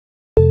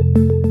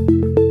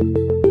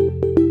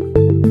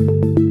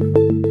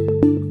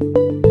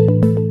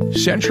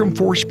Centrum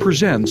Force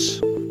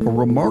presents a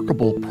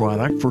remarkable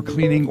product for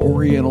cleaning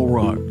Oriental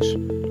rugs,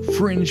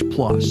 Fringe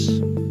Plus.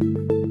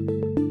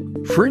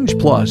 Fringe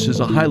Plus is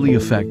a highly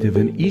effective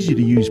and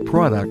easy-to-use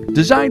product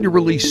designed to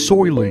release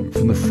soiling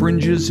from the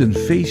fringes and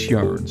face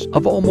yarns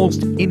of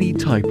almost any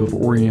type of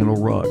Oriental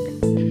rug.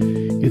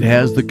 It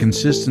has the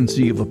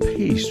consistency of a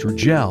paste or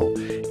gel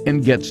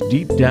and gets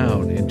deep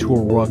down into a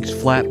rug's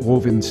flat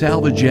woven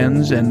salvage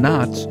ends and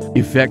knots,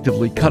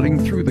 effectively cutting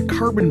through the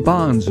carbon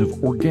bonds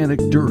of organic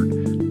dirt,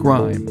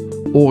 grime,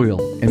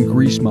 oil, and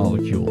grease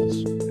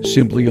molecules.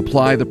 Simply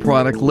apply the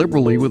product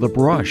liberally with a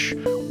brush,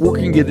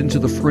 working it into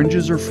the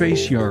fringes or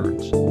face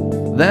yarns.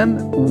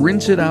 Then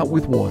rinse it out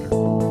with water.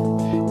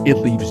 It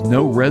leaves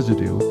no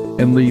residue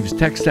and leaves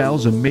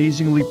textiles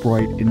amazingly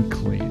bright and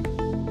clean.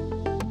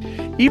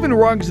 Even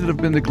rugs that have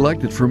been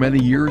neglected for many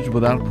years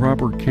without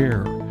proper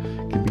care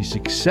can be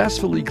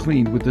successfully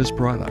cleaned with this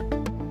product.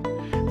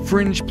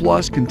 Fringe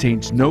Plus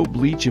contains no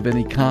bleach of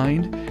any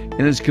kind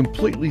and is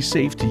completely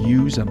safe to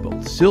use on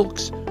both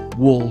silks,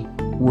 wool,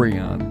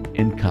 rayon,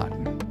 and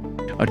cotton.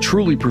 A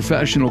truly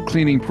professional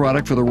cleaning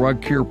product for the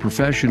rug care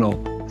professional,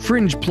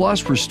 Fringe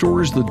Plus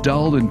restores the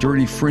dull and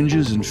dirty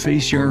fringes and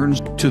face yarns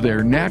to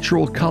their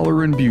natural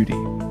color and beauty.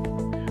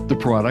 The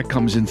product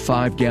comes in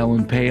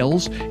 5-gallon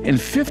pails and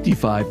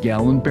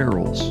 55-gallon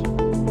barrels.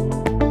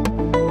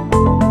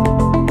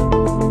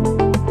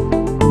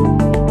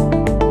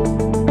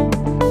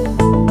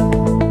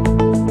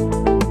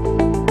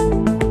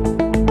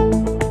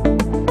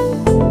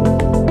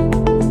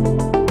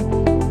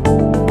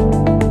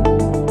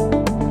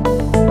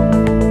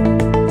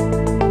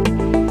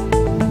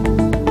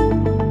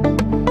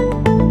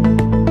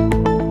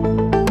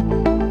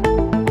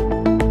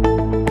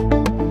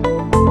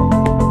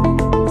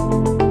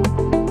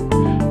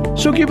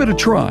 So give it a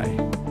try.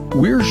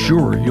 We're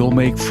sure you'll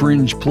make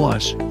Fringe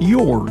Plus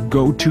your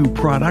go-to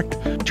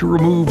product to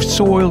remove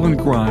soil and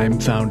grime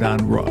found on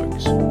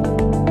rugs.